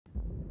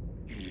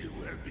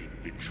her be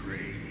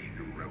betrayed,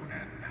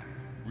 Ronan.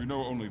 We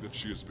know only that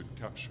she has been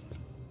captured.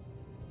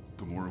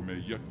 Gamora may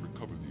yet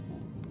recover the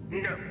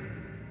orb. No.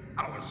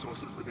 Our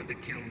sources within the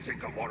kiln say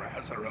Gamora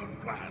has her own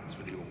plans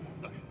for the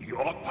orb.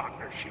 Your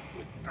partnership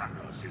with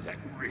Thanos is at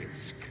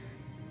risk.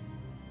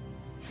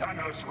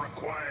 Thanos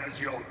requires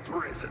your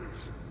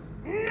presence.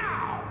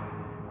 Now!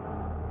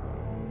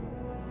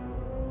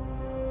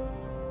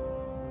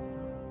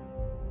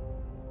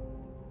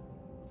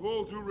 With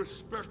all due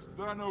respect,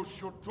 Thanos,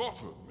 your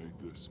daughter made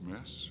this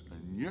mess,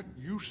 and yet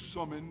you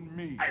summon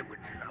me. I would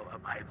lower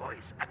my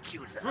voice,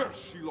 accuse her.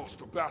 First, she lost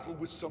a battle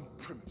with some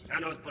primitive.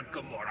 Thanos put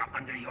Gamora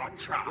under your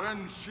charge.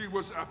 Then she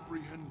was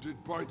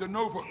apprehended by the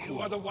Nova Corps. You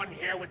are the one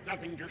here with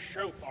nothing to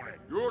show for it.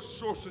 Your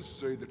sources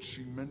say that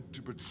she meant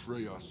to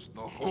betray us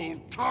the whole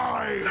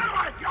time.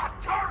 Now your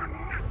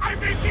turn! I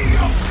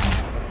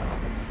reveal!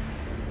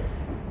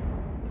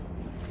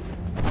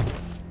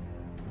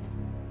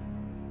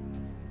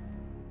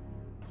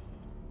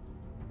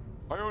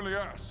 I only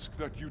ask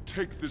that you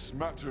take this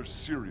matter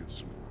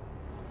seriously.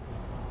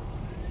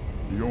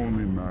 The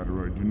only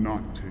matter I do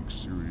not take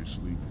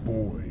seriously,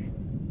 boy,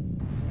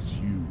 is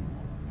you.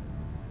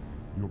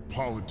 Your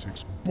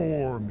politics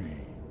bore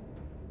me.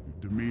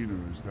 Your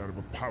demeanor is that of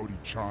a pouty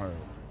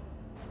child.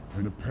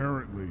 And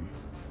apparently,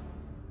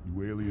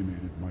 you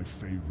alienated my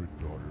favorite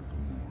daughter,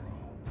 Gamora.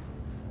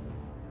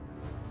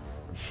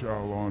 I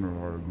shall honor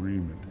our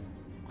agreement,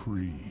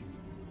 Kree,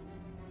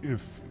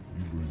 if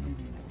you bring me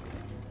the orb.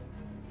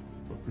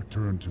 But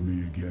return to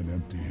me again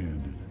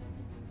empty-handed,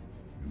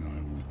 and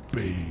I will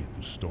bathe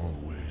the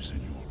Starways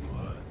in your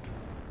blood.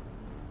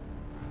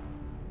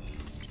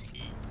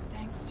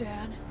 Thanks,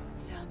 Dad.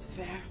 Sounds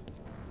fair.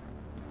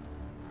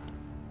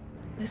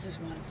 This is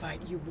one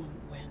fight you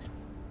won't win.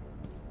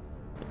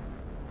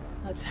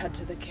 Let's head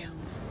to the kiln.